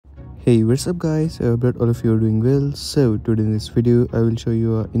Hey, what's up guys? I hope that all of you are doing well. So today in this video I will show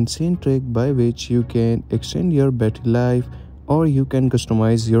you an insane trick by which you can extend your battery life or you can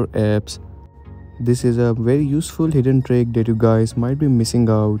customize your apps. This is a very useful hidden trick that you guys might be missing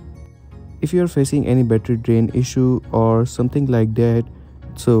out. If you are facing any battery drain issue or something like that,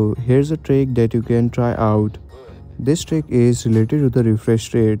 so here's a trick that you can try out. This trick is related to the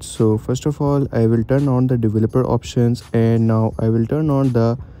refresh rate. So first of all, I will turn on the developer options and now I will turn on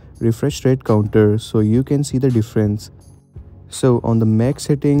the refresh rate counter so you can see the difference. So on the max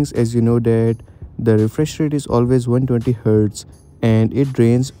settings, as you know that the refresh rate is always 120 Hz and it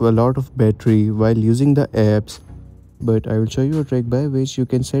drains a lot of battery while using the apps. But I will show you a trick by which you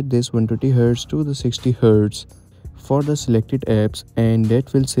can set this 120 Hz to the 60 Hz for the selected apps, and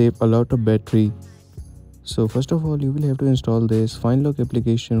that will save a lot of battery. So first of all, you will have to install this FineLock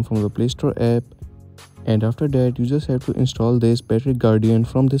application from the Play Store app, and after that you just have to install this Battery Guardian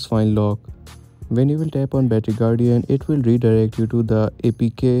from this FineLock. When you will tap on Battery Guardian, it will redirect you to the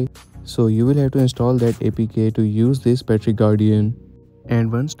APK, so you will have to install that APK to use this Battery Guardian.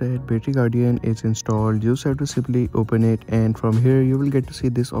 And once that Battery Guardian is installed, you just have to simply open it, and from here you will get to see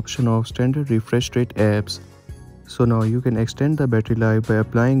this option of standard refresh rate apps. So now you can extend the battery life by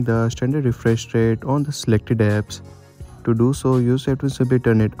applying the standard refresh rate on the selected apps. To do so, you just have to simply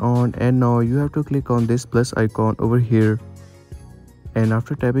turn it on, and now you have to click on this plus icon over here. And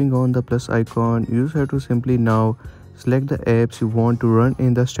after tapping on the plus icon, you just have to simply now select the apps you want to run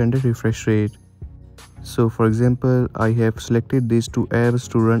in the standard refresh rate. So for example, I have selected these two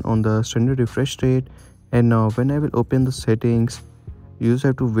apps to run on the standard refresh rate, and now when I will open the settings, you just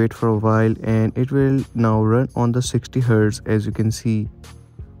have to wait for a while and it will now run on the 60 Hz. As you can see,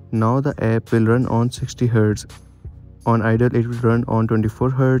 now the app will run on 60 Hz. On idle it will run on 24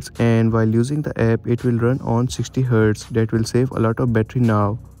 Hz, and while using the app it will run on 60 Hz. That will save a lot of battery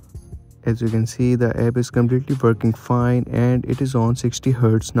now. As you can see, the app is completely working fine and it is on 60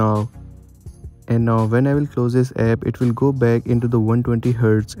 Hz now. And now when I will close this app, it will go back into the 120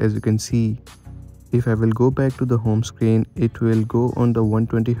 Hz. As you can see, if I will go back to the home screen, it will go on the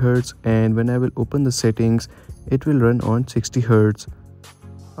 120 Hz, and when I will open the settings, it will run on 60 Hz.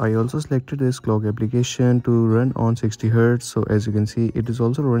 I also selected this clock application to run on 60 Hz, so as you can see, it is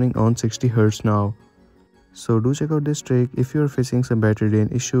also running on 60 Hz now. So do check out this trick if you are facing some battery drain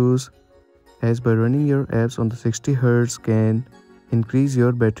issues, as by running your apps on the 60 Hz can increase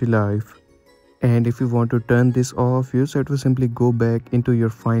your battery life. And if you want to turn this off, you just have to simply go back into your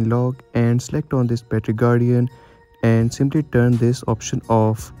FineLock and select on this Battery Guardian and simply turn this option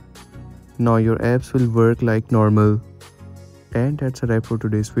off. Now your apps will work like normal. And that's a wrap for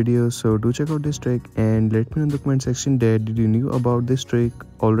today's video. So do check out this trick and let me know in the comment section that did you knew about this trick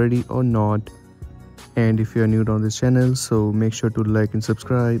already or not. And if you are new on this channel, so make sure to like and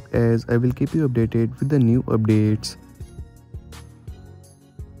subscribe, as I will keep you updated with the new updates.